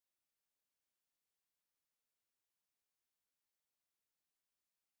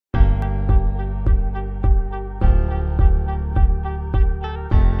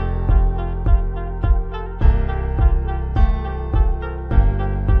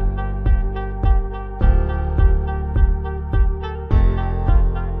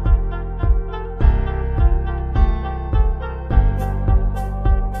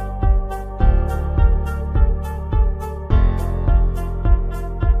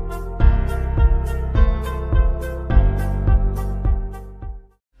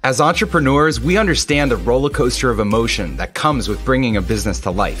As entrepreneurs, we understand the roller coaster of emotion that comes with bringing a business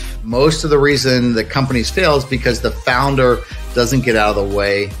to life. Most of the reason that companies fail is because the founder doesn't get out of the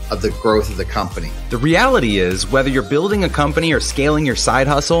way of the growth of the company. The reality is, whether you're building a company or scaling your side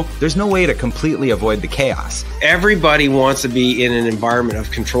hustle, there's no way to completely avoid the chaos. Everybody wants to be in an environment of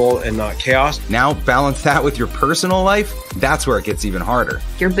control and not chaos. Now, balance that with your personal life, that's where it gets even harder.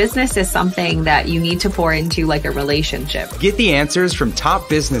 Your business is something that you need to pour into like a relationship. Get the answers from top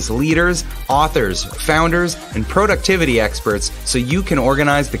business leaders, authors, founders, and productivity experts so you can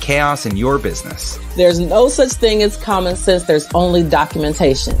organize the chaos in your business. There's no such thing as common sense. There's only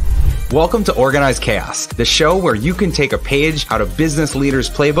documentation. Welcome to Organized Chaos, the show where you can take a page out of business leaders'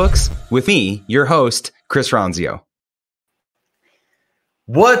 playbooks with me, your host, Chris Ronzio.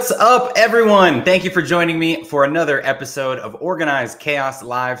 What's up, everyone? Thank you for joining me for another episode of Organized Chaos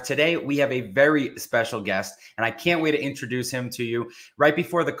Live. Today, we have a very special guest, and I can't wait to introduce him to you. Right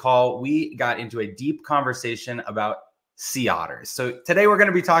before the call, we got into a deep conversation about sea otters. So today we're going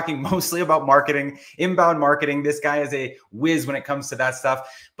to be talking mostly about marketing, inbound marketing. This guy is a whiz when it comes to that stuff,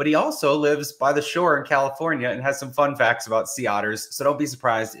 but he also lives by the shore in California and has some fun facts about sea otters. So don't be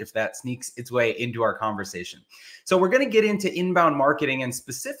surprised if that sneaks its way into our conversation. So we're going to get into inbound marketing and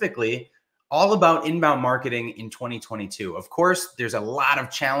specifically all about inbound marketing in 2022. Of course, there's a lot of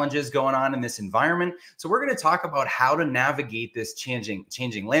challenges going on in this environment. So we're going to talk about how to navigate this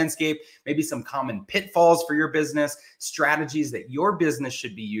changing landscape, maybe some common pitfalls for your business, strategies that your business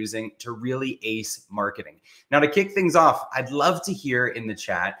should be using to really ace marketing. Now, to kick things off, I'd love to hear in the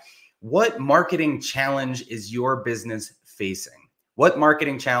chat, what marketing challenge is your business facing? What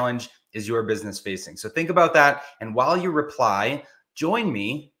marketing challenge is your business facing? So think about that. And while you reply, join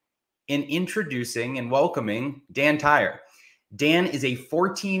me in introducing and welcoming Dan Tyre. Dan is a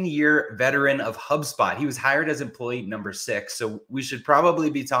 14-year veteran of HubSpot. He was hired as employee number 6. So we should probably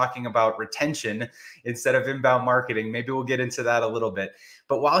be talking about retention instead of inbound marketing. Maybe we'll get into that a little bit.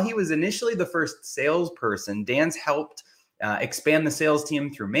 But while he was initially the first salesperson, Dan's helped expand the sales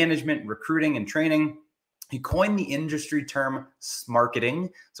team through management, recruiting, and training. He coined the industry term smarketing.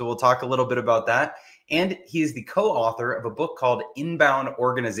 So we'll talk a little bit about that. And he is the co-author of a book called Inbound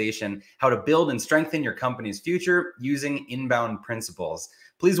Organization, How to Build and Strengthen Your Company's Future Using Inbound Principles.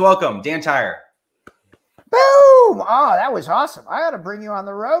 Please welcome Dan Tyre. Boom! Oh, that was awesome. I ought to bring you on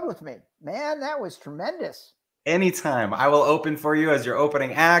the road with me. Man, that was tremendous. Anytime. I will open for you as your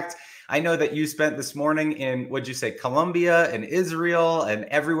opening act. I know that you spent this morning in, what'd you say, Colombia and Israel and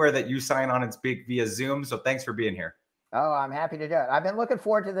everywhere that you sign on and speak via Zoom. So thanks for being here. Oh, I'm happy to do it. I've been looking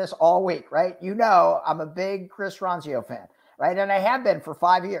forward to this all week, right? You know, I'm a big Chris Ronzio fan, right? And I have been for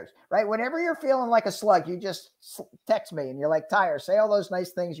 5 years, right? Whenever you're feeling like a slug, you just text me and you're like, Tyre, say all those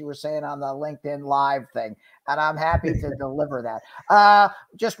nice things you were saying on the LinkedIn Live thing. And I'm happy to deliver that.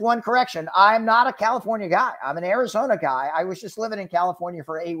 Just one correction. I'm not a California guy. I'm an Arizona guy. I was just living in California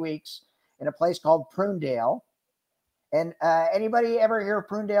for 8 weeks in a place called Prunedale. And anybody ever hear of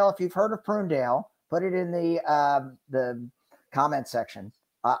Prunedale? If you've heard of Prunedale, put it in the comment section.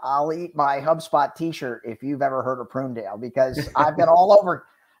 I'll eat my HubSpot t-shirt if you've ever heard of Prunedale, because I've been all over.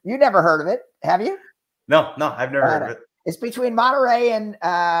 You never heard of it, have you? No, I've never heard of it. It's between Monterey and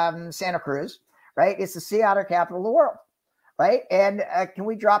Santa Cruz, right? It's the sea otter capital of the world, right? And can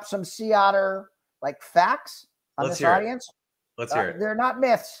we drop some sea otter like facts on this audience? Let's hear it. They're not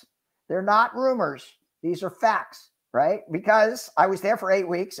myths. They're not rumors. These are facts, right? Because I was there for 8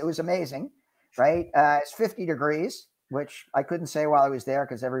 weeks. It was amazing. Right. It's 50 degrees, which I couldn't say while I was there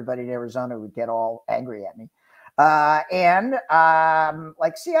because everybody in Arizona would get all angry at me. Like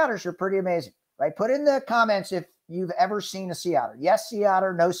sea otters are pretty amazing, right? Put in the comments if you've ever seen a sea otter. Yes, sea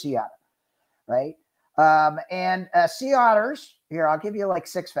otter, no sea otter, right? Sea otters, here, I'll give you like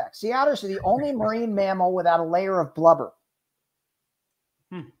 6 facts. Sea otters are the only marine mammal without a layer of blubber.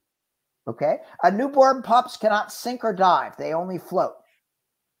 Okay. Newborn pups cannot sink or dive. They only float.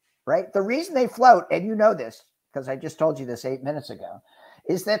 Right? The reason they float, and you know this because I just told you this 8 minutes ago,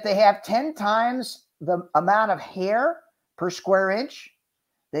 is that they have 10 times the amount of hair per square inch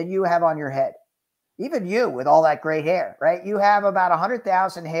than you have on your head. Even you with all that great hair, right? You have about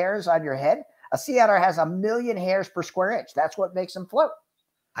 100,000 hairs on your head. A sea otter has 1 million hairs per square inch. That's what makes them float.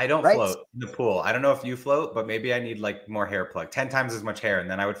 I don't float in the pool. I don't know if you float, but maybe I need like more hair plug, 10 times as much hair, and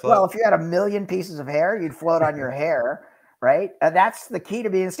then I would float. Well, if you had 1 million pieces of hair, you'd float on your hair. Right. That's the key to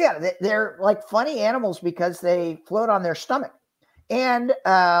being a sea otter. They're like funny animals because they float on their stomach. And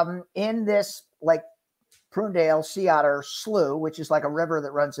in this like Prunedale sea otter slough, which is like a river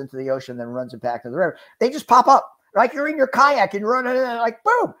that runs into the ocean, then runs it back to the river, they just pop up. Like you're in your kayak and you're running like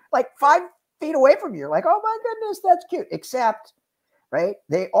boom, like 5 feet away from you. You're like, oh my goodness, that's cute. Except right?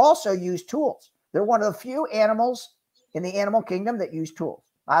 They also use tools. They're one of the few animals in the animal kingdom that use tools.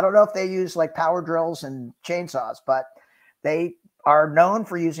 I don't know if they use like power drills and chainsaws, but they are known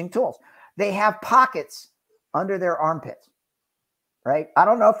for using tools. They have pockets under their armpits, right? I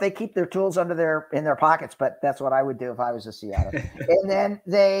don't know if they keep their tools in their pockets, but that's what I would do if I was a sea otter. And then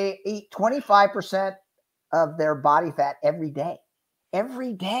they eat 25% of their body fat every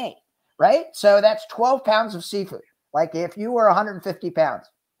day, right? So that's 12 pounds of seafood. Like if you were 150 pounds,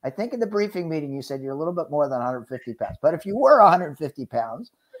 I think in the briefing meeting, you said you're a little bit more than 150 pounds, but if you were 150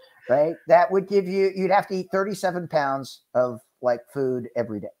 pounds, right, that would give you, you'd have to eat 37 pounds of like food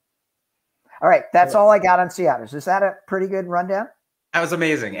every day. All right. That's all I got on sea otters. Is that a pretty good rundown? That was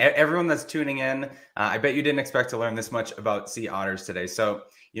amazing. Everyone that's tuning in, I bet you didn't expect to learn this much about sea otters today. So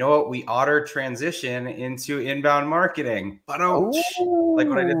you know what? We otter transition into inbound marketing. But like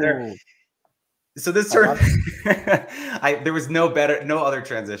what I did there. So this term, there was no other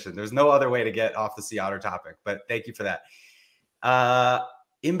transition. There's no other way to get off the sea otter topic, but thank you for that.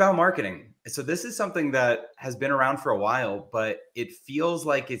 Inbound marketing. So this is something that has been around for a while, but it feels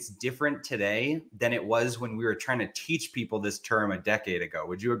like it's different today than it was when we were trying to teach people this term a decade ago.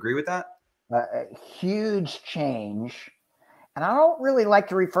 Would you agree with that? A huge change. And I don't really like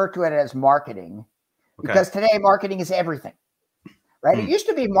to refer to it as marketing because today marketing is everything. Right? It used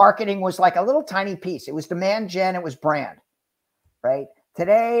to be marketing was like a little tiny piece. It was demand gen. It was brand, right?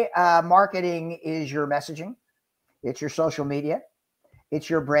 Today, marketing is your messaging. It's your social media. It's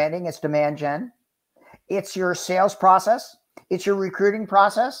your branding. It's demand gen. It's your sales process. It's your recruiting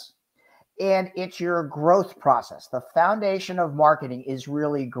process. And it's your growth process. The foundation of marketing is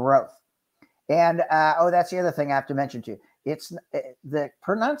really growth. And, that's the other thing I have to mention too. It's the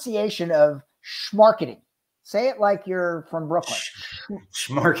pronunciation of schmarketing. Say it like you're from Brooklyn.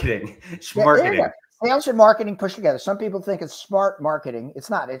 Schmarketing. Yeah, sales and marketing pushed together. Some people think it's smart marketing.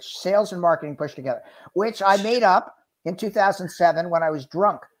 It's not. It's sales and marketing pushed together, which I made up in 2007 when I was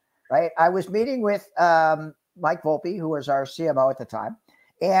drunk, right? I was meeting with Mike Volpe, who was our CMO at the time.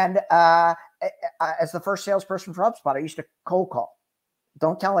 And as the first salesperson for HubSpot, I used to cold call.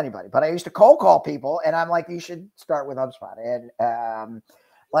 Don't tell anybody, but I used to cold call people. And I'm like, you should start with HubSpot. And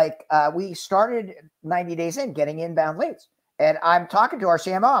we started 90 days in getting inbound leads. And I'm talking to our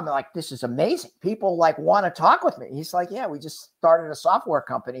CMO. I'm like, this is amazing. People like want to talk with me. He's like, yeah, we just started a software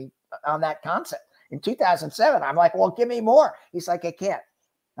company on that concept in 2007. I'm like, well, give me more. He's like, I can't.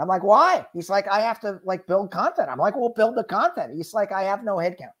 I'm like, why? He's like, I have to like build content. I'm like, well, build the content. He's like, I have no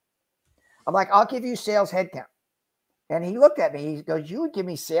headcount. I'm like, I'll give you sales headcount. And he looked at me. He goes, you would give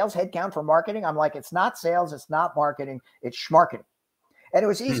me sales headcount for marketing? I'm like, it's not sales. It's not marketing. It's schmarketing. And it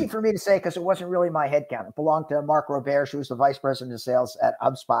was easy for me to say because it wasn't really my headcount. It belonged to Mark Roberge, who was the vice president of sales at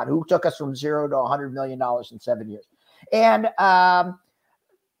HubSpot, who took us from $0 to $100 million in 7 years. And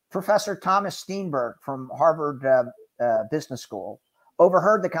Professor Thomas Steenberg from Harvard Business School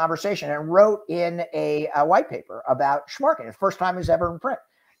overheard the conversation and wrote in a white paper about schmarketing. The first time it was ever in print.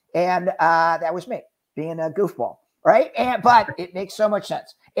 And that was me being a goofball, right? But it makes so much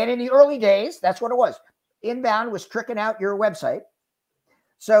sense. And in the early days, that's what it was. Inbound was tricking out your website,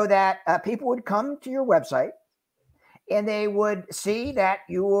 so that people would come to your website and they would see that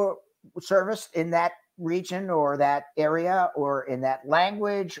you were serviced in that region or that area or in that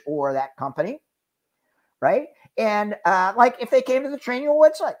language or that company, right? And like if they came to the training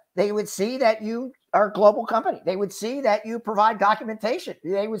website, they would see that you are a global company. They would see that you provide documentation.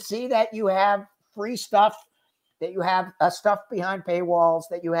 They would see that you have free stuff, that you have stuff behind paywalls,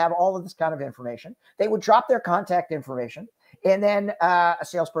 that you have all of this kind of information. They would drop their contact information. And then a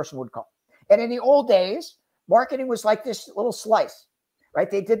salesperson would call. And in the old days, marketing was like this little slice, right?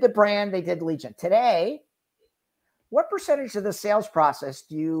 They did the brand, they did lead gen. Today, what percentage of the sales process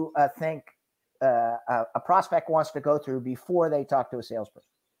do you think a prospect wants to go through before they talk to a salesperson?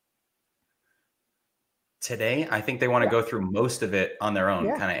 Today, I think they want to go through most of it on their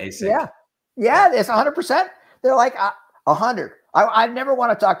own, kind of async. Yeah, it's 100%. They're like 100. I never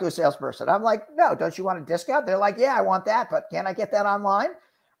want to talk to a salesperson. I'm like, no, don't you want a discount? They're like, yeah, I want that, but can I get that online?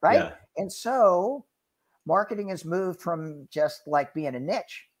 Right. Yeah. And so marketing has moved from just like being a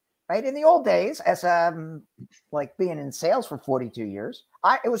niche, right? In the old days, as like being in sales for 42 years,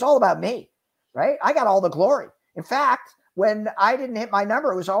 it was all about me, right? I got all the glory. In fact, when I didn't hit my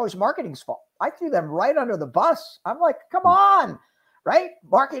number, it was always marketing's fault. I threw them right under the bus. I'm like, come on. Right?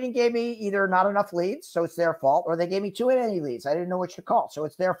 Marketing gave me either not enough leads, so it's their fault, or they gave me too many leads. I didn't know which to call, so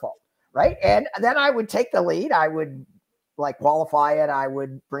it's their fault. Right? And then I would take the lead. I would like qualify it. I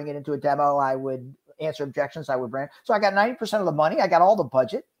would bring it into a demo. I would answer objections. I would brand. So I got 90% of the money. I got all the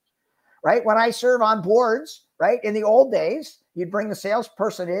budget. Right? When I serve on boards, right? In the old days, You'd bring the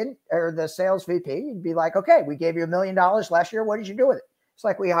salesperson in or the sales VP. You'd be like, okay, we gave you $1 million last year. What did you do with it? It's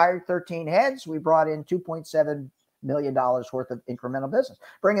like we hired 13 heads. We brought in $2.7 million worth of incremental business.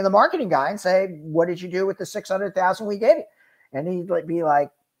 Bring in the marketing guy and say, what did you do with the 600,000 we gave you? And he'd be like,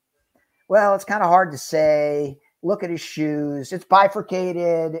 well, it's kind of hard to say. Look at his shoes. It's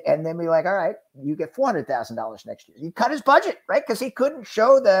bifurcated. And then be like, all right, you get $400,000 next year. You cut his budget, right? Because he couldn't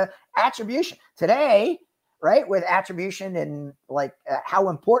show the attribution. Today, right, with attribution and like how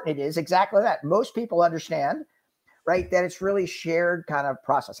important it is, exactly that. Most people understand, right, that it's really shared kind of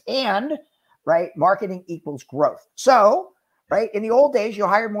process. And, right, marketing equals growth. So, right, in the old days, you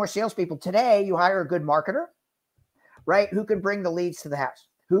hired more salespeople. Today, you hire a good marketer, right, who can bring the leads to the house,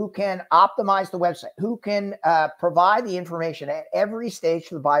 who can optimize the website, who can provide the information at every stage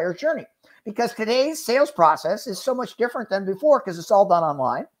of the buyer's journey. Because today's sales process is so much different than before because it's all done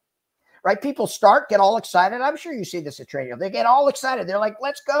online, right? People get all excited. I'm sure you see this at Trainio. They get all excited. They're like,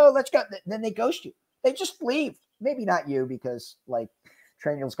 let's go. Then they ghost you. They just leave. Maybe not you because like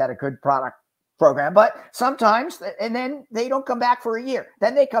Trainio's got a good product program, but sometimes, and then they don't come back for a year.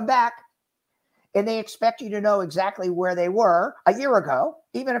 Then they come back and they expect you to know exactly where they were a year ago,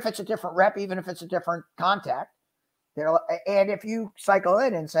 even if it's a different rep, even if it's a different contact. And if you cycle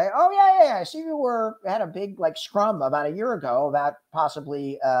in and say, oh, yeah, I see you had a big like scrum about a year ago about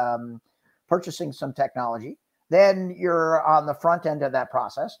possibly purchasing some technology, then you're on the front end of that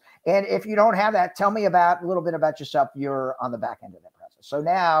process. And if you don't have that, tell me a little bit about yourself. You're on the back end of that process. So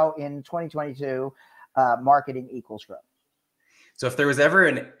now in 2022, marketing equals growth. So if there was ever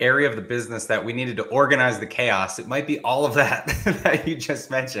an area of the business that we needed to organize the chaos, it might be all of that that you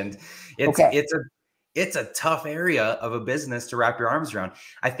just mentioned. It's a tough area of a business to wrap your arms around.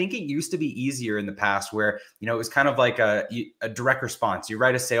 I think it used to be easier in the past where, it was kind of like a direct response. You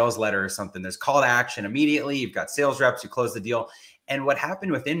write a sales letter or something, there's call to action immediately. You've got sales reps, you close the deal. And what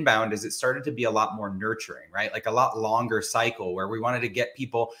happened with inbound is it started to be a lot more nurturing, right? Like a lot longer cycle where we wanted to get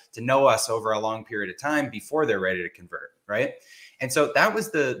people to know us over a long period of time before they're ready to convert, right? And so that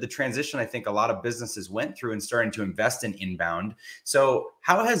was the transition I think a lot of businesses went through and starting to invest in inbound. So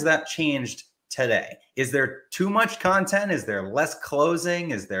how has that changed today? Is there too much content? Is there less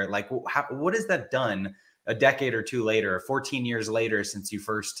closing? Is there what has that done a decade or two later, 14 years later, since you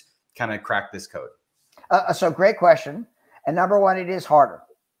first kind of cracked this code? So great question. And number one, it is harder,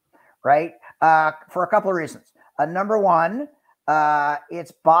 right? For a couple of reasons. Number one,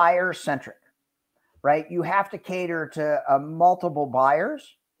 it's buyer centric, right? You have to cater to multiple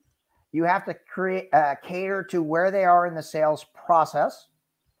buyers. You have to cater to where they are in the sales process.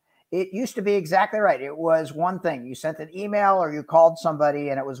 It used to be exactly right. It was one thing. You sent an email or you called somebody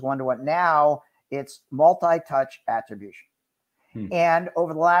and it was one-to-one. Now it's multi-touch attribution. And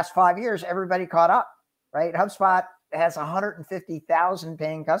over the last 5 years, everybody caught up, right? HubSpot has 150,000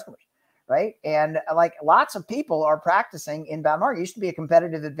 paying customers, right? And like lots of people are practicing inbound marketing. It used to be a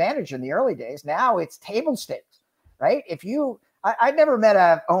competitive advantage in the early days. Now it's table stakes, right? I never met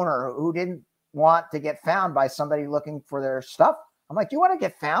an owner who didn't want to get found by somebody looking for their stuff. I'm like, do you want to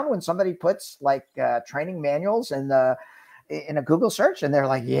get found when somebody puts like training manuals in a Google search? And they're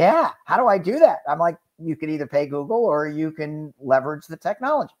like, yeah, how do I do that? I'm like, you can either pay Google or you can leverage the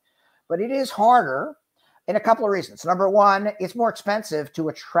technology. But it is harder in a couple of reasons. Number one, it's more expensive to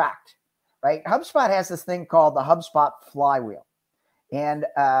attract, right? HubSpot has this thing called the HubSpot flywheel. And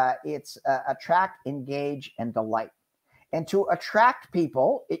it's attract, engage, and delight. And to attract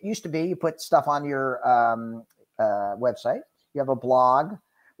people, it used to be you put stuff on your website. You have a blog,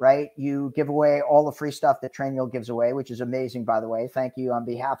 right? You give away all the free stuff that Trainio gives away, which is amazing, by the way. Thank you on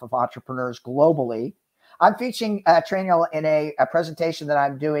behalf of entrepreneurs globally. I'm featuring Trainio in a presentation that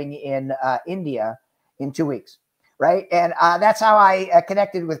I'm doing in India in 2 weeks, right? And that's how I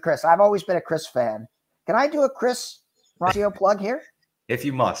connected with Chris. I've always been a Chris fan. Can I do a Chris Roncio plug here? If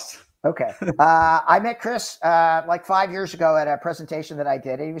you must. Okay. I met Chris like 5 years ago at a presentation that I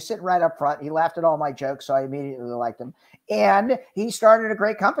did. And he was sitting right up front. He laughed at all my jokes, so I immediately liked him. And he started a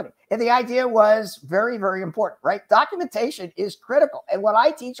great company. And the idea was very, very important, right? Documentation is critical. And what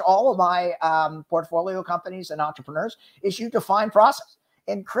I teach all of my portfolio companies and entrepreneurs is you define process.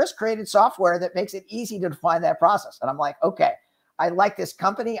 And Chris created software that makes it easy to define that process. And I'm like, okay, I like this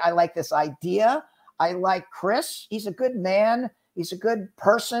company. I like this idea. I like Chris. He's a good man. He's a good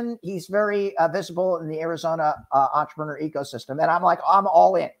person. He's very visible in the Arizona entrepreneur ecosystem. And I'm like, I'm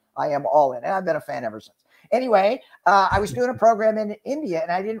all in. I am all in. And I've been a fan ever since. Anyway, I was doing a program in India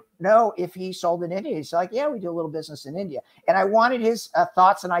and I didn't know if he sold in India. He's like, yeah, we do a little business in India. And I wanted his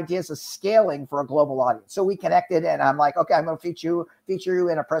thoughts and ideas of scaling for a global audience. So we connected and I'm like, okay, I'm going to feature you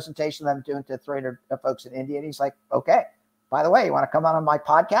in a presentation that I'm doing to 300 folks in India. And he's like, okay. by the way, you want to come on my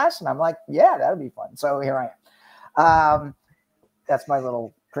podcast? And I'm like, yeah, that'd be fun. So here I am. That's my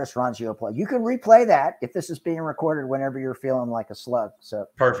little Chris Ronzio plug. You can replay that if this is being recorded whenever you're feeling like a slug. So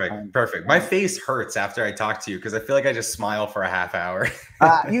perfect. My face hurts after I talk to you because I feel like I just smile for a half hour.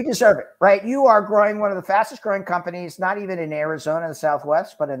 You deserve it, right? You are growing one of the fastest growing companies, not even in Arizona, the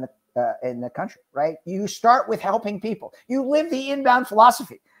Southwest, but in the country, right? You start with helping people. You live the inbound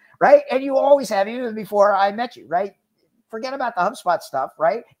philosophy, right? And you always have, even before I met you, right? Forget about the HubSpot stuff,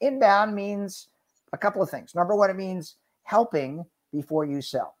 right? Inbound means a couple of things. Number one, it means helping before you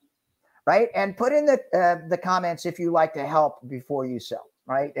sell, right? And put in the comments if you like to help before you sell,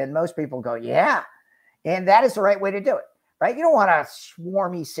 right? And most people go, yeah. And that is the right way to do it, right? You don't want a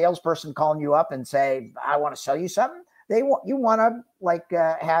swarmy salesperson calling you up and say, I want to sell you something. You want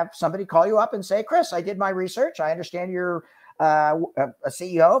to have somebody call you up and say, Chris, I did my research. I understand you're a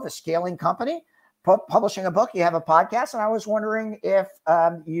CEO of a scaling company, publishing a book, you have a podcast, and I was wondering if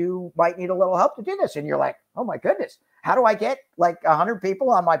you might need a little help to do this. And you're like, oh my goodness, how do I get like 100 people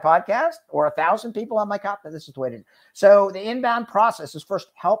on my podcast or 1,000 people on my podcast? This is the way to do it. So the inbound process is first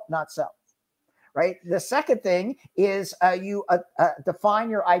help, not sell, right? The second thing is you define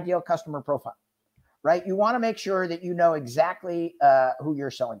your ideal customer profile, right? You want to make sure that you know exactly who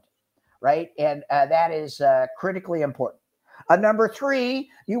you're selling to, right? And that is critically important. Number three,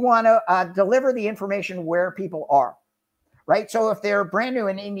 you want to deliver the information where people are, right? So if they're brand new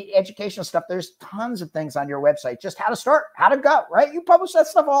and in the educational stuff, there's tons of things on your website, just how to start, how to go, right? You publish that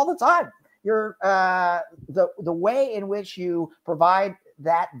stuff all the time. You're the way in which you provide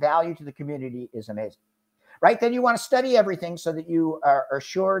that value to the community is amazing, right? Then you want to study everything so that you are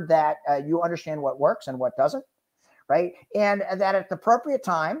assured that you understand what works and what doesn't, right? And that at the appropriate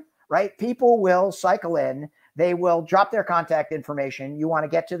time, right, people will cycle in. They will drop their contact information. You want to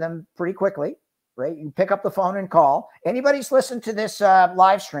get to them pretty quickly, right? You pick up the phone and call. Anybody's listened to this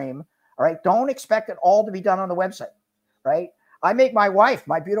live stream, all right? Don't expect it all to be done on the website, right? I make my wife,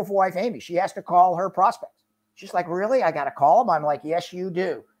 my beautiful wife, Amy, she has to call her prospects. She's like, really? I got to call them? I'm like, yes, you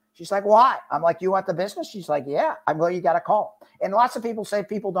do. She's like, why? I'm like, you want the business? She's like, yeah. I'm like, you got to call them. And lots of people say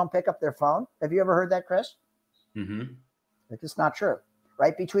people don't pick up their phone. Have you ever heard that, Chris? Mm-hmm. It's not true.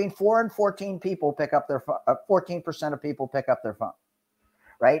 Right? Between 4 and 14 people pick up their phone. 14% of people pick up their phone.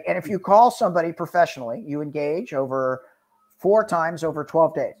 Right? And if you call somebody professionally, you engage over 4 times over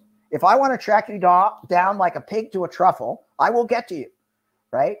 12 days. If I want to track you down like a pig to a truffle, I will get to you.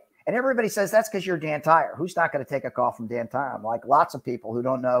 Right? And everybody says that's because you're Dan Tyre. Who's not going to take a call from Dan Tyre? I'm like lots of people who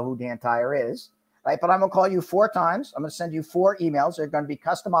don't know who Dan Tyre is. Right? But I'm going to call you 4 times. I'm going to send you 4 emails. They're going to be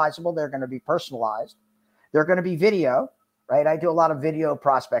customizable. They're going to be personalized. They're going to be video. Right? I do a lot of video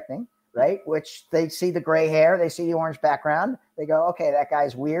prospecting, right? Which they see the gray hair, they see the orange background. They go, okay, that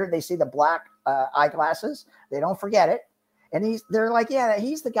guy's weird. They see the black eyeglasses. They don't forget it. And they're like, yeah,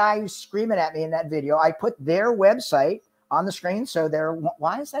 he's the guy who's screaming at me in that video. I put their website on the screen. So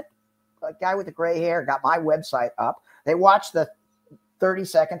why is that guy with the gray hair got my website up? They watch the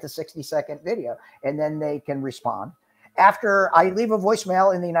 30-second to 60-second video, and then they can respond. After I leave a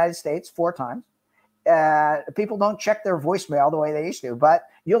voicemail in the United States 4 times, people don't check their voicemail the way they used to, but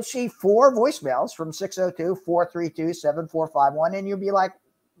you'll see 4 voicemails from 602-432-7451. And you'll be like,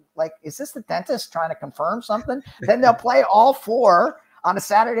 is this the dentist trying to confirm something? Then they'll play all 4 on a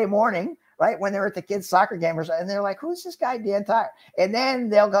Saturday morning, right? When they're at the kids' soccer game, and they're like, who's this guy, Dan Tyre? And then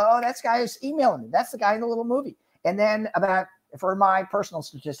they'll go, oh, that's the guy who's emailing me. That's the guy in the little movie. And then for my personal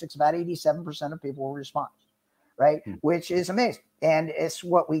statistics, about 87% of people will respond. Right? Which is amazing. And it's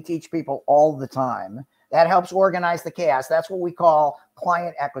what we teach people all the time. That helps organize the chaos. That's what we call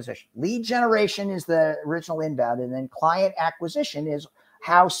client acquisition. Lead generation is the original inbound. And then client acquisition is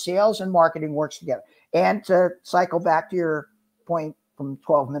how sales and marketing works together. And to cycle back to your point from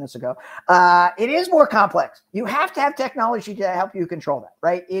 12 minutes ago, it is more complex. You have to have technology to help you control that,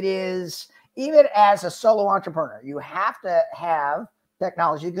 right? It is, even as a solo entrepreneur, you have to have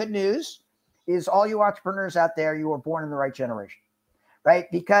technology. Good news is all you entrepreneurs out there, you were born in the right generation, right?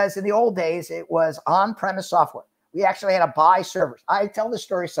 Because in the old days, it was on-premise software. We actually had to buy servers. I tell this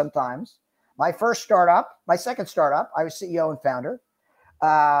story sometimes. My second startup, I was CEO and founder.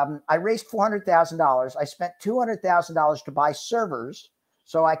 I raised $400,000. I spent $200,000 to buy servers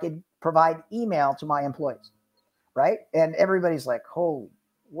so I could provide email to my employees, right? And everybody's like, holy,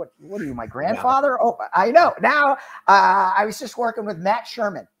 what are you, my grandfather? Wow. Oh, I know. Now, I was just working with Matt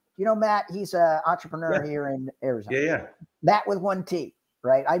Sherman. You know, Matt, he's an entrepreneur here in Arizona. Yeah. Matt with 1 T,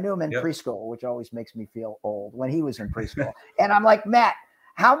 right? I knew him in preschool, which always makes me feel old when he was in preschool. And I'm like, Matt,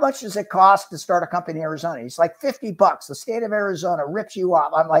 how much does it cost to start a company in Arizona? He's like, $50. The state of Arizona rips you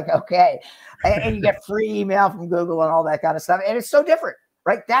off. I'm like, okay. And you get free email from Google and all that kind of stuff. And it's so different,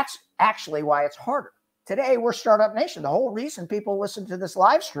 right? That's actually why it's harder. Today, we're Startup Nation. The whole reason people listen to this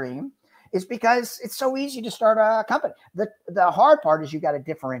live stream is because it's so easy to start a company. The hard part is you got to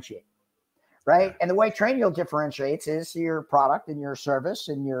differentiate, right? And the way Trainial differentiates is your product and your service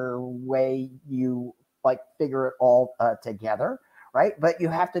and your way you like figure it all together, right? But you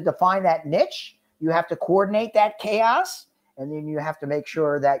have to define that niche. You have to coordinate that chaos. And then you have to make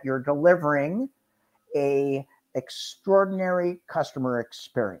sure that you're delivering a extraordinary customer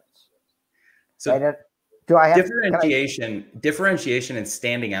experience. So right? Do I have differentiation and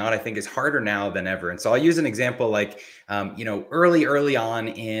standing out, I think, is harder now than ever. And so I'll use an example like, early on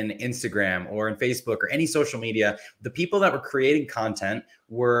in Instagram or in Facebook or any social media, the people that were creating content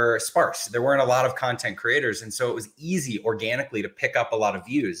were sparse. There weren't a lot of content creators. And so it was easy organically to pick up a lot of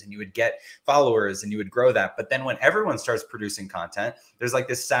views and you would get followers and you would grow that. But then when everyone starts producing content, there's like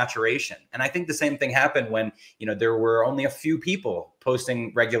this saturation. And I think the same thing happened when, there were only a few people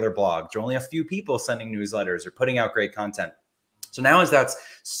posting regular blogs or only a few people sending newsletters or putting out great content. So now as that's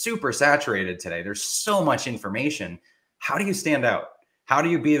super saturated today, there's so much information. How do you stand out? How do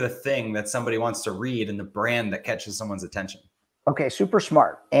you be the thing that somebody wants to read and the brand that catches someone's attention? Okay, super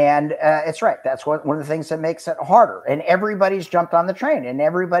smart. And it's right. That's one of the things that makes it harder. And everybody's jumped on the train and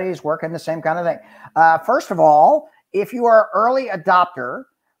everybody's working the same kind of thing. First of all, if you are early adopter,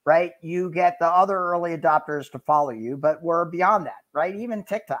 right, you get the other early adopters to follow you. But we're beyond that, right? Even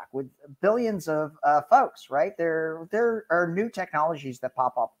TikTok with billions of folks, right? There are new technologies that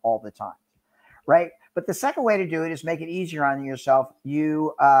pop up all the time, right? But the second way to do it is make it easier on yourself.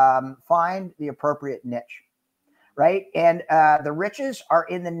 You find the appropriate niche. Right. And the riches are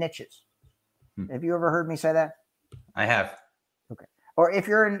in the niches. Have you ever heard me say that? I have. Okay. Or if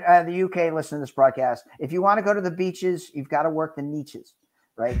you're in the UK, listen to this broadcast. If you want to go to the beaches, you've got to work the niches,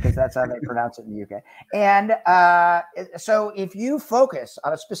 right? Because that's how they pronounce it in the UK. And so if you focus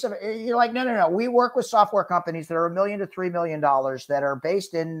on a specific, you're like, no. We work with software companies that are $1 million to $3 million that are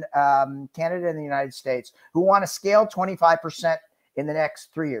based in Canada and the United States who want to scale 25% in the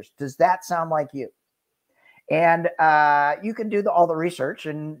next 3 years. Does that sound like you? And you can do all the research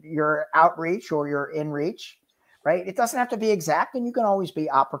and your outreach or your in-reach, right? It doesn't have to be exact and you can always be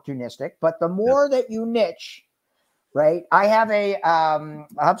opportunistic. But the more that you niche, right? I have a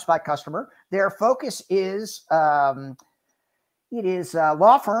HubSpot customer. Their focus is law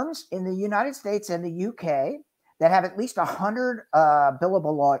firms in the United States and the UK that have at least 100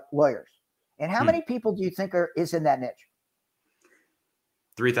 billable lawyers. And how many people do you think is in that niche?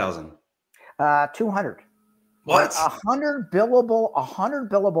 3,000. 200. What? 100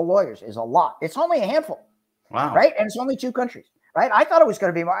 billable lawyers is a lot. It's only a handful. Wow. Right. And it's only 2 countries. Right. I thought it was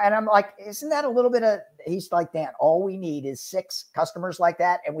going to be more. And I'm like, isn't that a little bit of, he's like, Dan, all we need is 6 customers like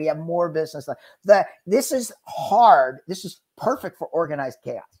that. And we have more business. This is hard. This is perfect for organized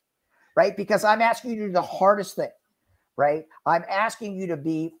chaos. Right. Because I'm asking you to do the hardest thing. Right. I'm asking you to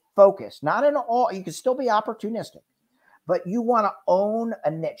be focused, not in all, you can still be opportunistic. But you want to own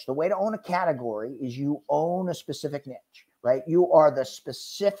a niche. The way to own a category is you own a specific niche, right? You are the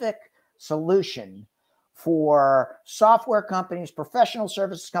specific solution for software companies, professional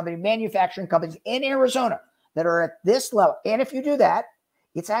services companies, manufacturing companies in Arizona that are at this level. And if you do that,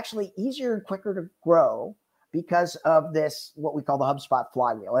 it's actually easier and quicker to grow because of this, what we call the HubSpot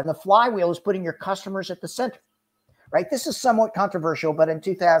flywheel. And the flywheel is putting your customers at the center, right? This is somewhat controversial, but in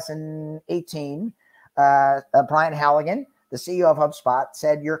 2018, Brian Halligan, the CEO of HubSpot,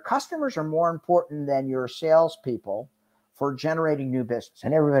 said your customers are more important than your salespeople for generating new business.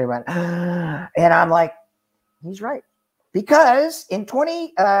 And everybody went, and I'm like, he's right. Because in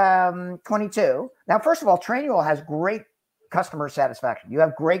 2022, now, first of all, Trainial has great customer satisfaction. You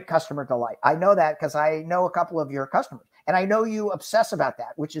have great customer delight. I know that because I know a couple of your customers. And I know you obsess about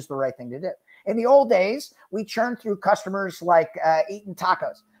that, which is the right thing to do. In the old days, we churned through customers like eating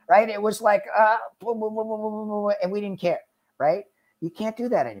tacos. Right? It was like, and we didn't care, right? You can't do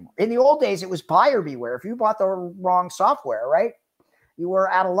that anymore. In the old days, it was buyer beware. If you bought the wrong software, right, you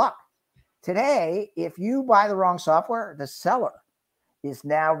were out of luck. Today, if you buy the wrong software, the seller is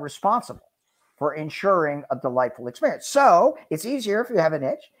now responsible for ensuring a delightful experience. So it's easier if you have a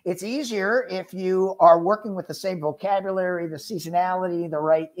niche. It's easier if you are working with the same vocabulary, the seasonality, the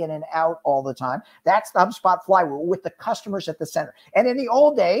right in and out all the time. That's the HubSpot flywheel with the customers at the center. And in the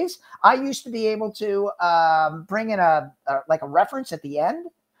old days, I used to be able to bring in a reference at the end.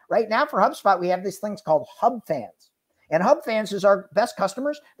 Right now for HubSpot, we have these things called Hub Fans. And Hub Fans is our best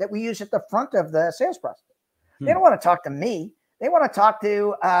customers that we use at the front of the sales process. They don't want to talk to me. They want to talk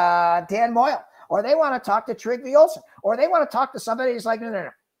to Dan Moyle, or they want to talk to Trygve Olsen, or they want to talk to somebody who's like, no.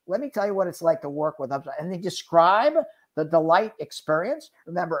 Let me tell you what it's like to work with HubSpot. And they describe the delight experience.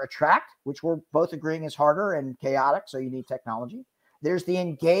 Remember, attract, which we're both agreeing is harder and chaotic, so you need technology. There's the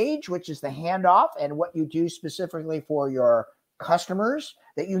engage, which is the handoff and what you do specifically for your customers,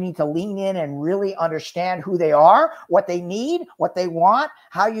 that you need to lean in and really understand who they are, what they need, what they want,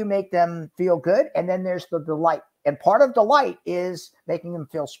 how you make them feel good. And then there's the delight. And part of delight is making them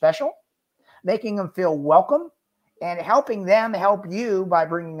feel special, making them feel welcome, and helping them help you by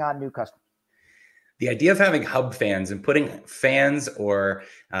bringing on new customers. The idea of having hub fans and putting fans, or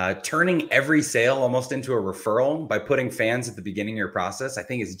turning every sale almost into a referral by putting fans at the beginning of your process, I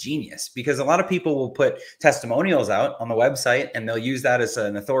think is genius, because a lot of people will put testimonials out on the website and they'll use that as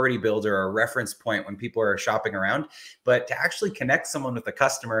an authority builder or a reference point when people are shopping around. But to actually connect someone with a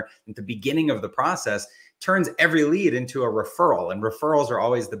customer at the beginning of the process turns every lead into a referral, and referrals are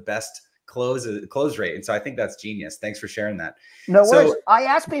always the best close rate. And so I think that's genius. Thanks for sharing that. No worries. I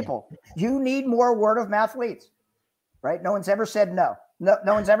ask people, you need more word of mouth leads, right? No one's ever said no. No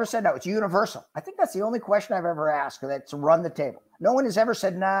one's ever said no. It's universal. I think that's the only question I've ever asked that's run the table. No one has ever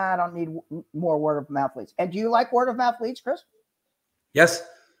said, nah, I don't need more word of mouth leads. And do you like word of mouth leads, Chris? Yes.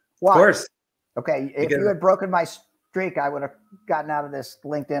 Why? Of course. Okay. If you had broken my streak, I would have gotten out of this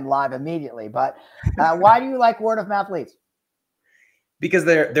LinkedIn Live immediately. But why do you like word of mouth leads? Because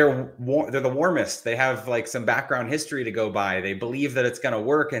they're the warmest. They have like some background history to go by. They believe that it's going to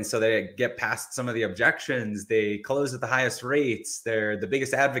work, and so they get past some of the objections. They close at the highest rates. They're the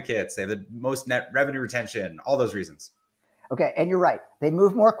biggest advocates. They have the most net revenue retention. All those reasons. Okay, and you're right. They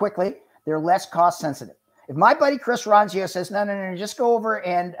move more quickly. They're less cost sensitive. If my buddy Chris Ronzio says, no, just go over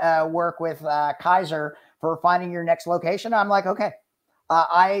and work with Kaiser for finding your next location, I'm like, okay.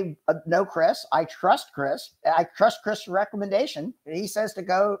 I know Chris. I trust Chris. I trust Chris' recommendation. He says to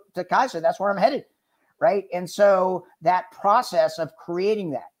go to Kaiser. That's where I'm headed, right? And so that process of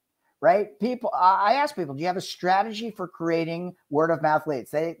creating that, right? I ask people, do you have a strategy for creating word of mouth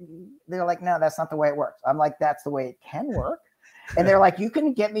leads? They're like, no, that's not the way it works. I'm like, that's the way it can work. And they're like, you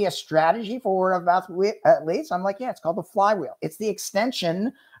can get me a strategy for word of mouth leads? I'm like, yeah, it's called the flywheel. It's the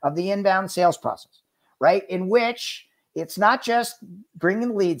extension of the inbound sales process, right? In which it's not just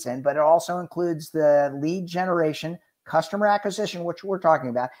bringing leads in, but it also includes the lead generation, customer acquisition, which we're talking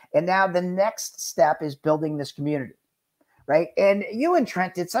about. And now the next step is building this community, right? And you and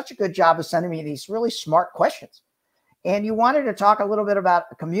Trent did such a good job of sending me these really smart questions. And you wanted to talk a little bit about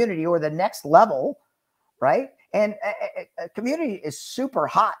a community or the next level, right? And a community is super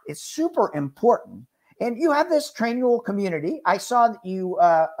hot. It's super important. And you have this training community. I saw that you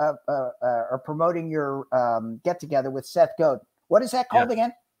are promoting your get-together with Seth Godin. What is that called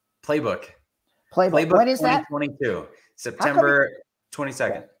again? Playbook. When is that? 2022, September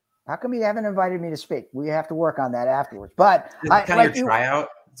 22nd. How come you haven't invited me to speak? We have to work on that afterwards. But it's kind of your tryout,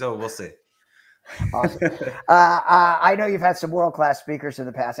 so we'll see. Awesome. I know you've had some world-class speakers in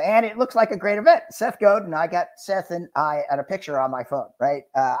the past, and it looks like a great event. Seth Godin, I got Seth and I at a picture on my phone, right?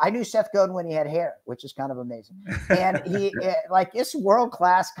 I knew Seth Godin when he had hair, which is kind of amazing. And he like it's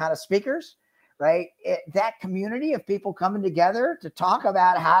world-class kind of speakers, right? That community of people coming together to talk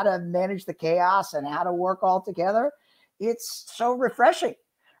about how to manage the chaos and how to work all together. It's so refreshing,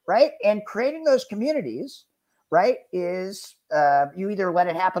 right? And creating those communities, right, is you either let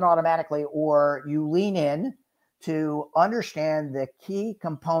it happen automatically or you lean in to understand the key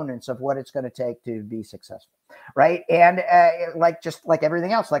components of what it's going to take to be successful, right? And just like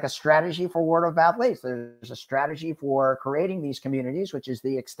everything else, like a strategy for word of mouth leads, there's a strategy for creating these communities, which is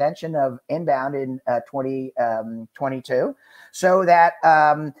the extension of inbound in 2022, so that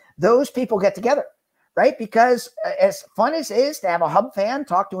those people get together. Right? Because as fun as it is to have a hub fan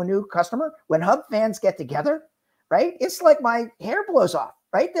talk to a new customer, when hub fans get together, right? It's like my hair blows off,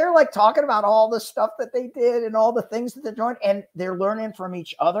 right? They're like talking about all the stuff that they did and all the things that they're doing, and they're learning from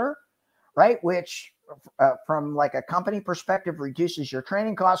each other, right? Which from like a company perspective, reduces your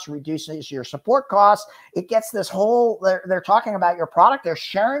training costs, reduces your support costs. It gets this whole, they're talking about your product. They're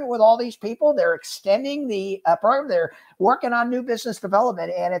sharing it with all these people. They're extending the program. They're working on new business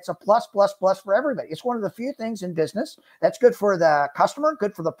development, and it's a plus for everybody. It's one of the few things in business that's good for the customer,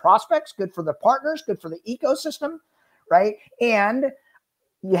 good for the prospects, good for the partners, good for the ecosystem, right? And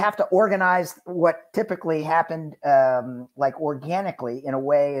you have to organize what typically happened like organically in a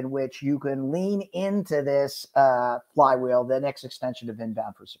way in which you can lean into this flywheel, the next extension of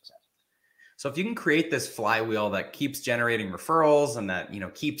inbound for success. So if you can create this flywheel that keeps generating referrals and that,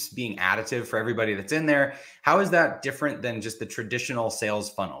 keeps being additive for everybody that's in there, how is that different than just the traditional sales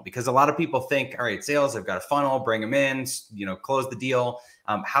funnel? Because a lot of people think, all right, sales, I've got a funnel, bring them in, close the deal.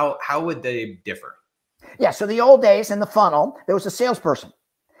 How would they differ? Yeah. So the old days in the funnel, there was a salesperson,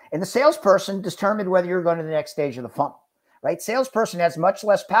 and the salesperson determined whether you're going to the next stage of the funnel, right? Salesperson has much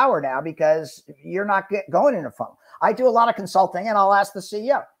less power now because you're not going in a funnel. I do a lot of consulting, and I'll ask the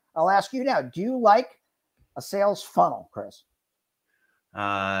CEO. I'll ask you now, do you like a sales funnel, Chris?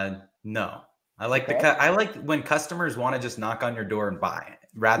 No. I like when customers want to just knock on your door and buy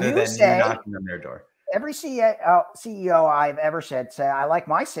rather than you knocking on their door. Every CEO I've ever said, say, I like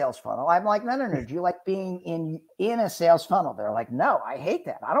my sales funnel. I'm like, no. Do you like being in a sales funnel? They're like, no, I hate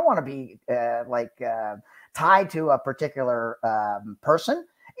that. I don't want to be tied to a particular person.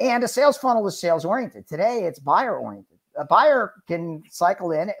 And a sales funnel is sales oriented. Today, it's buyer oriented. A buyer can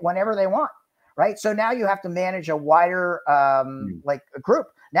cycle in whenever they want, right? So now you have to manage a wider a group.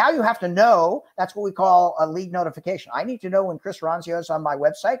 Now you have to know, that's what we call a lead notification. I need to know when Chris Ronzio is on my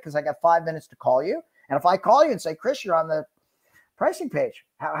website because I got 5 minutes to call you. And if I call you and say, Chris, you're on the pricing page,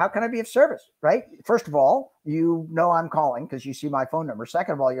 how can I be of service, right? First of all, I'm calling because you see my phone number.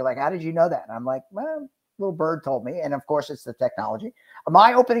 Second of all, you're like, how did you know that? And I'm like, well, little bird told me. And of course, it's the technology.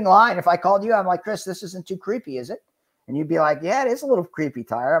 My opening line, if I called you, I'm like, Chris, this isn't too creepy, is it? And you'd be like, yeah, it is a little creepy,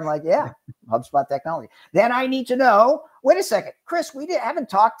 Tyre. I'm like, yeah, HubSpot technology. Then I need to know, wait a second, Chris, haven't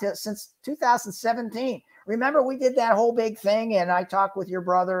talked since 2017. Remember, we did that whole big thing, and I talked with your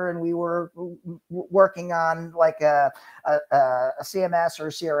brother, and we were working on like a CMS or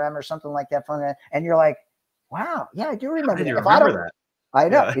a CRM or something like that. And you're like, wow, yeah, I do remember that. I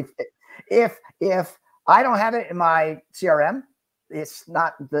know. Yeah. If I don't have it in my CRM, it's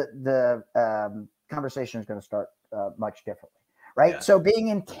not the conversation is going to start much differently, right? Yeah. So being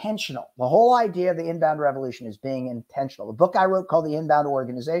intentional, the whole idea of the inbound revolution is being intentional. The book I wrote called The Inbound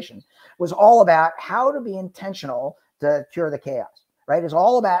Organization was all about how to be intentional to cure the chaos, right? It's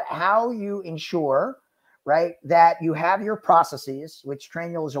all about how you ensure, right, that you have your processes, which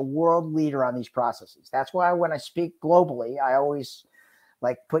Trainual is a world leader on these processes. That's why when I speak globally, I always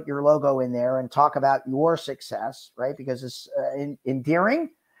like put your logo in there and talk about your success, right? Because it's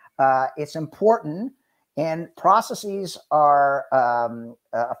endearing, it's important. And processes are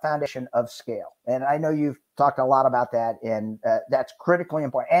a foundation of scale. And I know you've talked a lot about that, and that's critically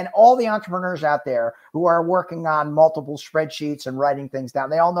important. And all the entrepreneurs out there who are working on multiple spreadsheets and writing things down,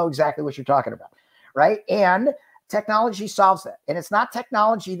 they all know exactly what you're talking about, right? And technology solves that. And it's not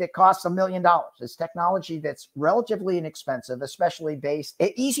technology that costs $1 million. It's technology that's relatively inexpensive, especially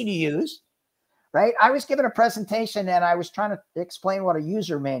easy to use, right? I was given a presentation, and I was trying to explain what a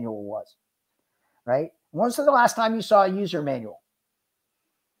user manual was, right? When's the last time you saw a user manual?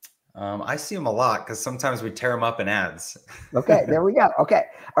 I see them a lot because sometimes we tear them up in ads. Okay, there we go. Okay,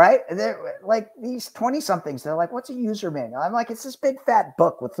 all right. They're like these 20-somethings. They're like, what's a user manual? I'm like, it's this big fat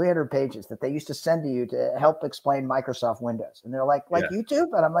book with 300 pages that they used to send to you to help explain Microsoft Windows. And they're like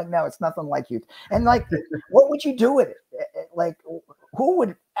YouTube? And I'm like, no, it's nothing like YouTube. And like, what would you do with it? Like, who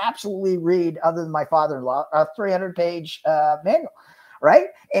would absolutely read, other than my father-in-law, a 300-page manual? Right.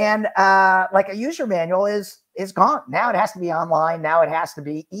 And like a user manual is gone. Now it has to be online. Now it has to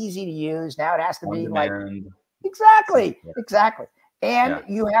be easy to use. Now it has to be like, exactly. And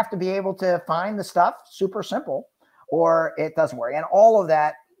you have to be able to find the stuff super simple or it doesn't work. And all of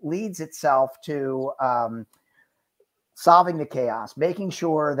that leads itself to solving the chaos, making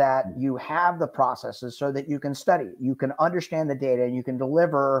sure that you have the processes so that you can study, you can understand the data, and you can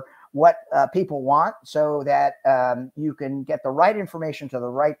deliver what people want so that you can get the right information to the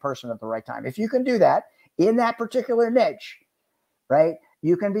right person at the right time. If you can do that in that particular niche, right,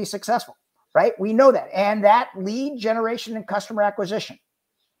 you can be successful, right? We know that. And that lead generation and customer acquisition,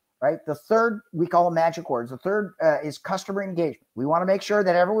 right? The third, we call them magic words. The third is customer engagement. We want to make sure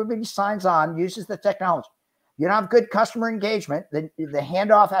that everybody signs on, uses the technology. You don't have good customer engagement, the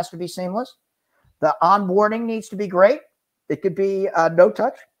handoff has to be seamless. The onboarding needs to be great. It could be no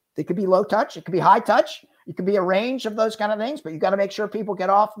touch. It could be low touch. It could be high touch. It could be a range of those kind of things, but you got to make sure people get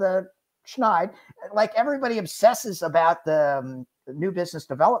off the schneid. Like everybody obsesses about the new business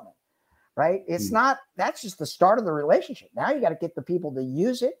development, right? It's not, that's just the start of the relationship. Now you got to get the people to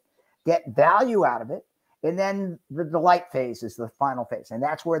use it, get value out of it. And then the delight phase is the final phase. And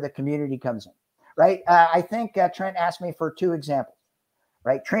that's where the community comes in, right? I think Trent asked me for 2 examples,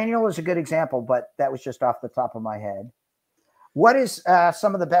 right? Trainual is a good example, but that was just off the top of my head. What is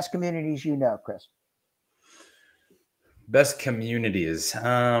some of the best communities you know, Chris? Best communities.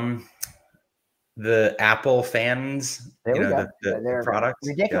 The Apple fans, there we go. the products.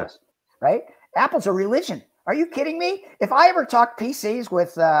 Ridiculous. right? Apple's a religion. Are you kidding me? If I ever talked PCs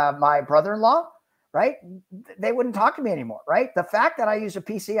with my brother-in-law, right, they wouldn't talk to me anymore, right? The fact that I use a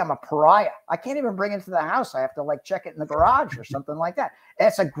PC, I'm a pariah. I can't even bring it to the house. I have to like check it in the garage or something like that.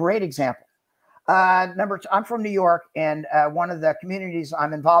 That's a great example. Number two, I'm from New York, and one of the communities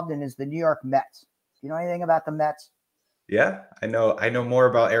I'm involved in is the New York Mets. You know anything about the Mets? Yeah, I know more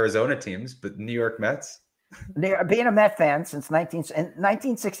about Arizona teams, but New York Mets. Being a Met fan since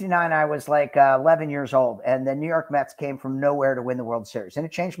 1969, I was like 11 years old, and the New York Mets came from nowhere to win the World Series, and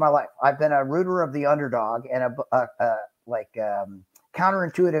it changed my life. I've been a rooter of the underdog and a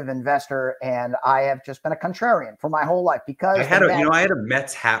counterintuitive investor, and I have just been a contrarian for my whole life because I had a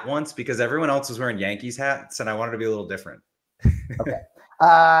Mets hat once because everyone else was wearing Yankees hats, and I wanted to be a little different. Okay.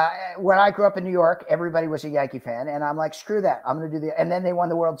 When I grew up in New York, everybody was a Yankee fan, and I'm like, screw that. I'm going to do and then they won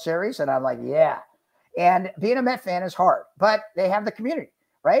the World Series, and I'm like, yeah. And being a Met fan is hard, but they have the community,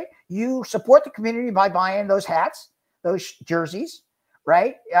 right? You support the community by buying those hats, those jerseys,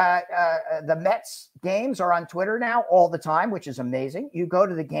 right? The Mets games are on Twitter now all the time, which is amazing. You go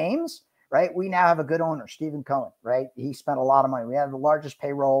to the games, right? We now have a good owner, Stephen Cohen, right? He spent a lot of money. We have the largest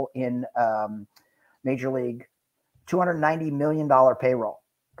payroll in Major League, $290 million payroll,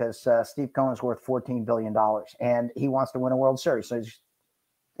 because Steve Cohen's worth $14 billion, and he wants to win a World Series. So he's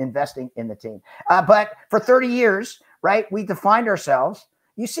investing in the team. But for 30 years, right, we defined ourselves.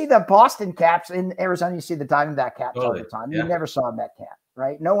 You see the Boston caps in Arizona, you see the Diamondback caps all the time. You never saw a Met cap,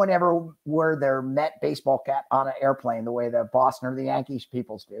 right? No one ever wore their Met baseball cap on an airplane the way the Boston or the Yankees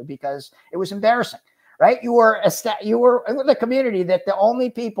peoples do, because it was embarrassing, right? You were the community that the only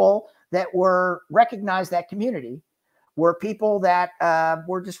people that were recognized that community were people that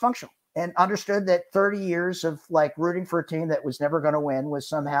were dysfunctional, and understood that 30 years of like rooting for a team that was never going to win was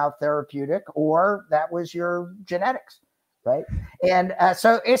somehow therapeutic, or that was your genetics, right? And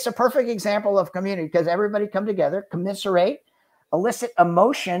so it's a perfect example of community, because everybody come together, commiserate, elicit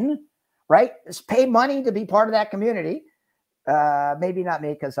emotion, right? It's pay money to be part of that community. Maybe not me,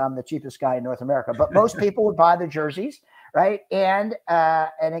 because I'm the cheapest guy in North America, but most people would buy the jerseys, right? And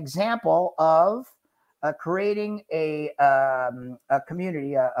an example of creating a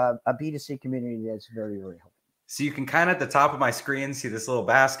community, a B2C community that's very, very helpful. So you can kind of at the top of my screen see this little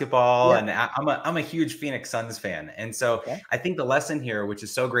basketball, and I'm a huge Phoenix Suns fan. And so I think the lesson here, which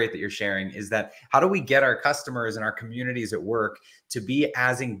is so great that you're sharing, is that how do we get our customers and our communities at work to be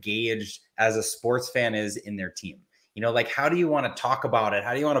as engaged as a sports fan is in their team? You know, like, how do you want to talk about it?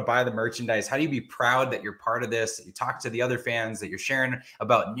 How do you want to buy the merchandise? How do you be proud that you're part of this, that you talk to the other fans, that you're sharing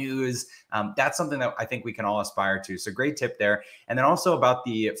about news? That's something that I think we can all aspire to. So great tip there. And then also about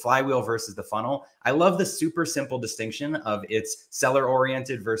the flywheel versus the funnel. I love the super simple distinction of it's seller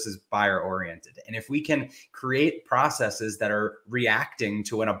oriented versus buyer oriented. And if we can create processes that are reacting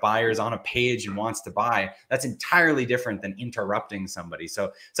to when a buyer's on a page and wants to buy, that's entirely different than interrupting somebody.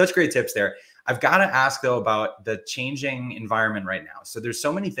 So such great tips there. I've got to ask though about the changing environment right now. So there's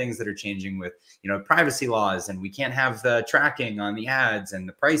so many things that are changing with, privacy laws, and we can't have the tracking on the ads, and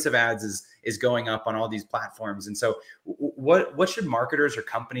the price of ads is going up on all these platforms. And so what should marketers or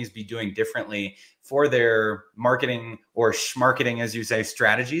companies be doing differently for their marketing or marketing, as you say,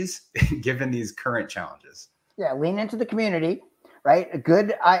 strategies, given these current challenges? Yeah. Lean into the community, right? A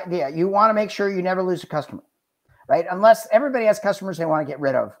good idea. You want to make sure you never lose a customer, right? Unless everybody has customers they want to get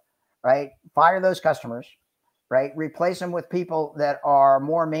rid of. Right? Fire those customers, right? Replace them with people that are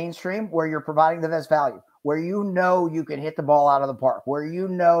more mainstream, where you're providing the best value, where you can hit the ball out of the park, where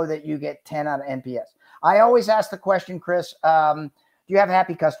that you get 10 out of NPS. I always ask the question, Chris, do you have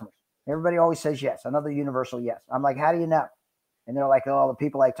happy customers? Everybody always says yes. Another universal yes. I'm like, how do you know? And they're like, oh, the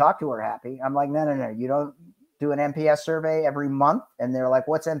people I talk to are happy. I'm like, no. You don't do an NPS survey every month. And they're like,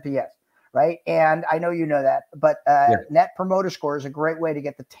 what's NPS? Right. And I know you know that, but Net Promoter Score is a great way to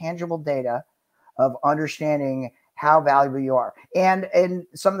get the tangible data of understanding how valuable you are. And in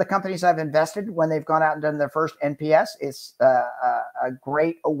some of the companies I've invested, when they've gone out and done their first NPS, it's a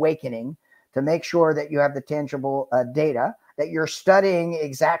great awakening to make sure that you have the tangible data, that you're studying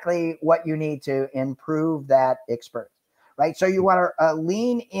exactly what you need to improve that experience. Right. So you want to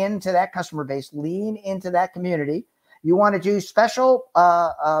lean into that customer base, lean into that community. You want to do special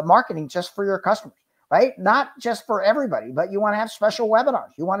marketing just for your customers, right? Not just for everybody, but you want to have special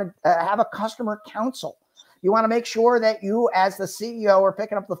webinars. You want to have a customer council. You want to make sure that you, as the CEO, are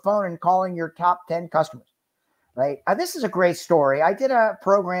picking up the phone and calling your top 10 customers, right? This is a great story. I did a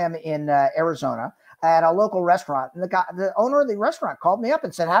program in Arizona at a local restaurant, and the owner of the restaurant called me up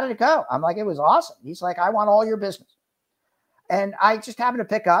and said, how did it go? I'm like, it was awesome. He's like, I want all your business. And I just happened to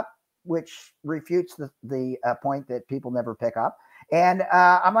pick up, which refutes the point that people never pick up. And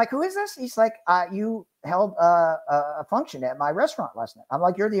I'm like, who is this? He's like, you held a function at my restaurant last night. I'm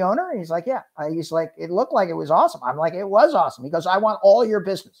like, you're the owner? And he's like, yeah. He's like, it looked like it was awesome. I'm like, it was awesome. He goes, I want all your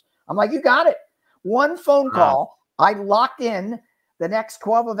business. I'm like, you got it. One phone call, I locked in the next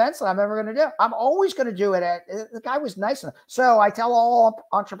 12 events that I'm ever going to do. I'm always going to do it. The guy was nice enough. So I tell all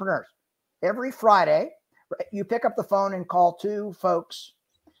entrepreneurs, every Friday, you pick up the phone and call 2 folks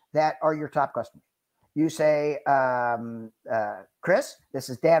that are your top customers. You say, Chris, this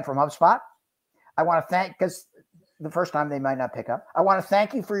is Dan from HubSpot. I want to thank, because the first time they might not pick up. I want to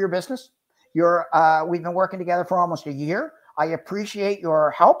thank you for your business. We've been working together for almost a year. I appreciate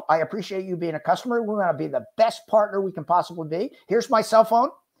your help. I appreciate you being a customer. We're going to be the best partner we can possibly be. Here's my cell phone.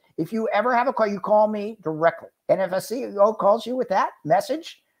 If you ever have a call, you call me directly. And if a CEO calls you with that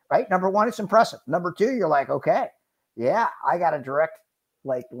message, right? Number 1, it's impressive. Number 2, you're like, okay, yeah, I got a direct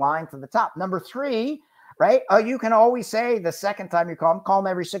line to the top. Number 3, right? You can always say the second time you call them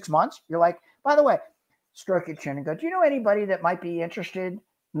every 6 months. You're like, by the way, stroke your chin and go, do you know anybody that might be interested?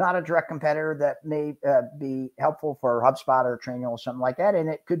 Not a direct competitor that may be helpful for HubSpot or Trainio or something like that. And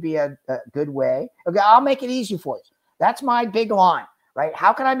it could be a good way. Okay, I'll make it easy for you. That's my big line, right?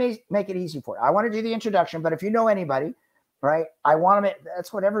 How can I make it easy for you? I want to do the introduction, but if you know anybody, right, I want to make,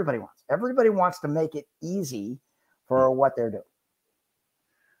 that's what everybody wants. Everybody wants to make it easy for what they're doing.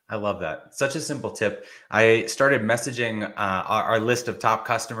 I love that. Such a simple tip. I started messaging our list of top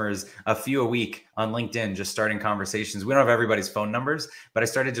customers a few a week on LinkedIn, just starting conversations. We don't have everybody's phone numbers, but I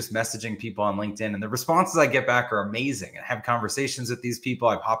started just messaging people on LinkedIn, and the responses I get back are amazing. I have conversations with these people.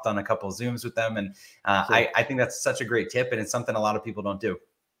 I've hopped on a couple of Zooms with them. And I think that's such a great tip. And it's something a lot of people don't do.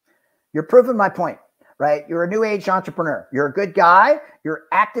 You're proving my point, right? You're a new age entrepreneur. You're a good guy. You're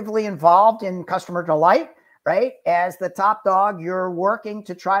actively involved in customer delight. Right? As the top dog, you're working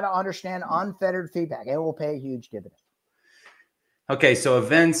to try to understand unfettered feedback. It will pay a huge dividend. Okay. So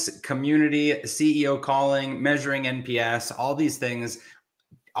events, community, CEO calling, measuring NPS, all these things.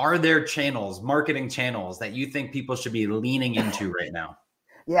 Are there channels, marketing channels that you think people should be leaning into right now?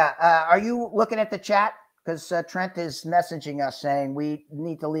 Yeah. Are you looking at the chat? Because Trent is messaging us saying we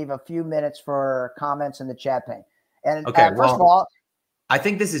need to leave a few minutes for comments in the chat pane. And okay, first of all, I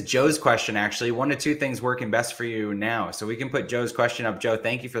think this is Joe's question, actually. 1 to 2 things working best for you now. So we can put Joe's question up. Joe,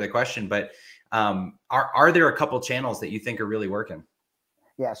 thank you for the question. But are there a couple channels that you think are really working?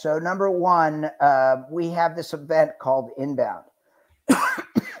 Yeah. So number 1, we have this event called Inbound.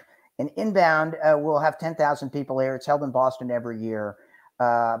 And Inbound will have 10,000 people here. It's held in Boston every year.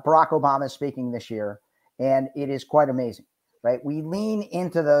 Barack Obama is speaking this year, and it is quite amazing. Right. We lean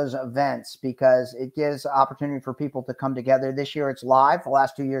into those events because it gives opportunity for people to come together. This year it's live. The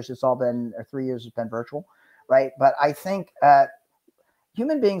last 2 years, it's all been, or 3 years, it's been virtual. Right. But I think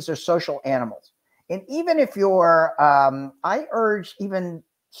human beings are social animals. And even if you're, I urge even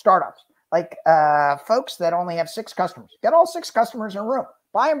startups, like folks that only have 6 customers, get all 6 customers in a room,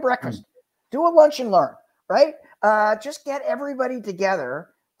 buy them breakfast, do a lunch and learn. Right. Just get everybody together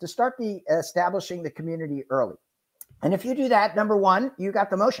to start establishing the community early. And if you do that, number 1, you got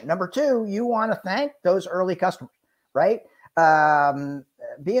the motion. Number 2, you want to thank those early customers, right?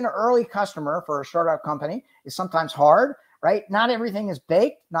 Being an early customer for a startup company is sometimes hard, right? Not everything is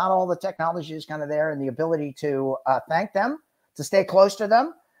baked. Not all the technology is kind of there, and the ability to thank them, to stay close to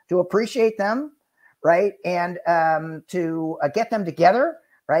them, to appreciate them, right? And to get them together,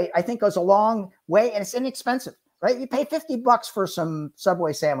 right? I think goes a long way, and it's inexpensive. Right? You pay $50 for some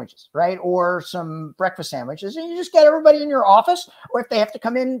Subway sandwiches, right? Or some breakfast sandwiches, and you just get everybody in your office, or if they have to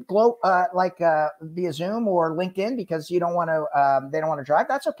come in via Zoom or LinkedIn because you don't want to, they don't want to drive,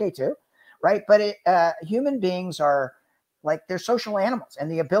 that's okay too. Right. But human beings are they're social animals,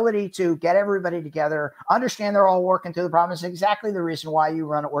 and the ability to get everybody together, understand they're all working through the problem is exactly the reason why you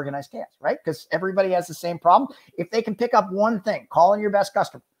run Organized Chaos, right? Because everybody has the same problem. If they can pick up one thing, calling your best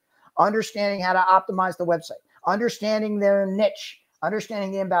customer, understanding how to optimize the website, understanding their niche,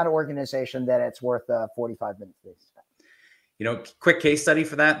 understanding the inbound organization, that it's worth 45 minutes. You know, quick case study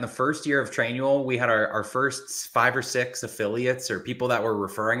for that. In the first year of Trainual, we had our first 5 or 6 affiliates or people that were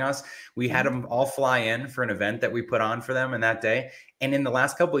referring us. We had them all fly in for an event that we put on for them in that day. And in the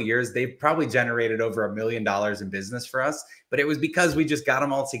last couple of years, they've probably generated over $1 million in business for us. But it was because we just got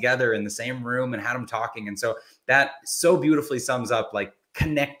them all together in the same room and had them talking. And so that so beautifully sums up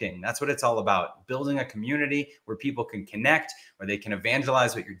connecting. That's what it's all about. Building a community where people can connect, where they can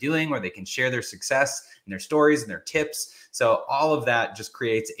evangelize what you're doing, where they can share their success and their stories and their tips. So all of that just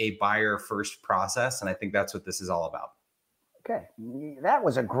creates a buyer first process. And I think that's what this is all about. Okay. That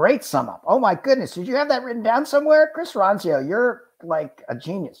was a great sum up. Oh my goodness. Did you have that written down somewhere? Chris Ronzio, you're like a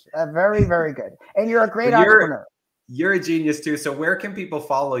genius. Very, very good. And you're a great entrepreneur. You're a genius too. So where can people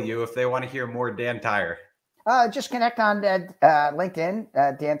follow you if they want to hear more Dan Tyre? Just connect on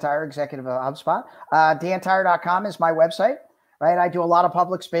LinkedIn, Dan Tyre, executive of HubSpot. DanTyre.com is my website, right? I do a lot of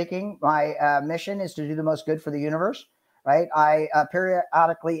public speaking. My mission is to do the most good for the universe, right? I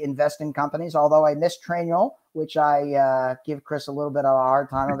periodically invest in companies, although I missed Trainual, which I give Chris a little bit of a hard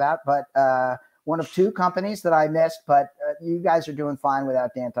time about, but one of two companies that I missed, but you guys are doing fine without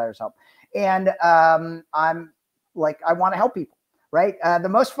Dan Tyre's help. And I'm like, I want to help people. Right. The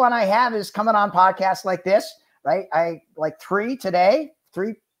most fun I have is coming on podcasts like this. Right. I like three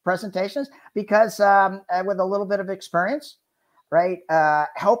presentations because with a little bit of experience. Right.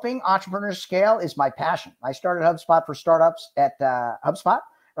 Helping entrepreneurs scale is my passion. I started HubSpot for startups at HubSpot.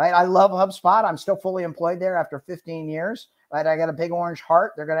 Right. I love HubSpot. I'm still fully employed there after 15 years. Right. I got a big orange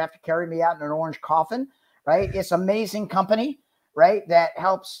heart. They're going to have to carry me out in an orange coffin. Right. It's an amazing company. Right. That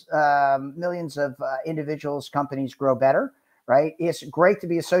helps millions of individuals, companies grow better. Right. It's great to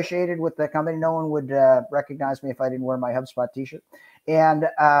be associated with the company. No one would recognize me if I didn't wear my HubSpot t-shirt. And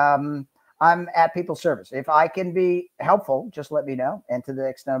I'm at people's service. If I can be helpful, just let me know. And to the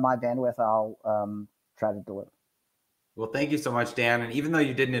extent of my bandwidth, I'll try to deliver. Well, thank you so much, Dan. And even though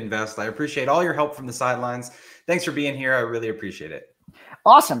you didn't invest, I appreciate all your help from the sidelines. Thanks for being here. I really appreciate it.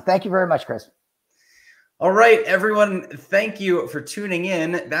 Awesome. Thank you very much, Chris. All right, everyone, thank you for tuning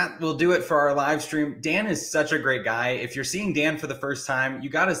in. That will do it for our live stream. Dan is such a great guy. If you're seeing Dan for the first time, you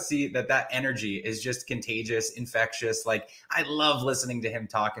got to see that energy is just contagious, infectious. Like, I love listening to him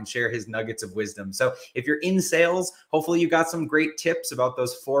talk and share his nuggets of wisdom. So if you're in sales, hopefully you got some great tips about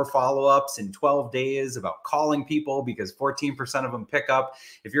those 4 follow-ups in 12 days, about calling people because 14% of them pick up.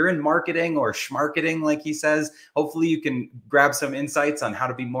 If you're in marketing or schmarketing, like he says, hopefully you can grab some insights on how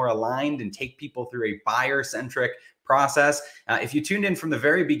to be more aligned and take people through a buyer-centric process. If you tuned in from the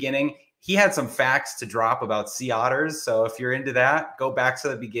very beginning, he had some facts to drop about sea otters. So if you're into that, go back to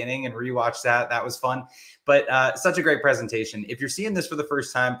the beginning and rewatch that. That was fun. But such a great presentation. If you're seeing this for the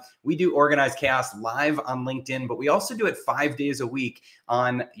first time, we do Organized Chaos live on LinkedIn, but we also do it 5 days a week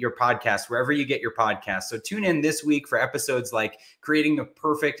on your podcast, wherever you get your podcast. So tune in this week for episodes like creating the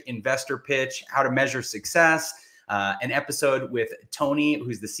perfect investor pitch, how to measure success, an episode with Tony,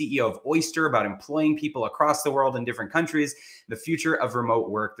 who's the CEO of Oyster, about employing people across the world in different countries, the future of remote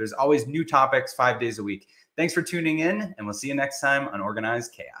work. There's always new topics 5 days a week. Thanks for tuning in, and we'll see you next time on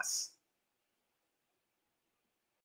Organized Chaos.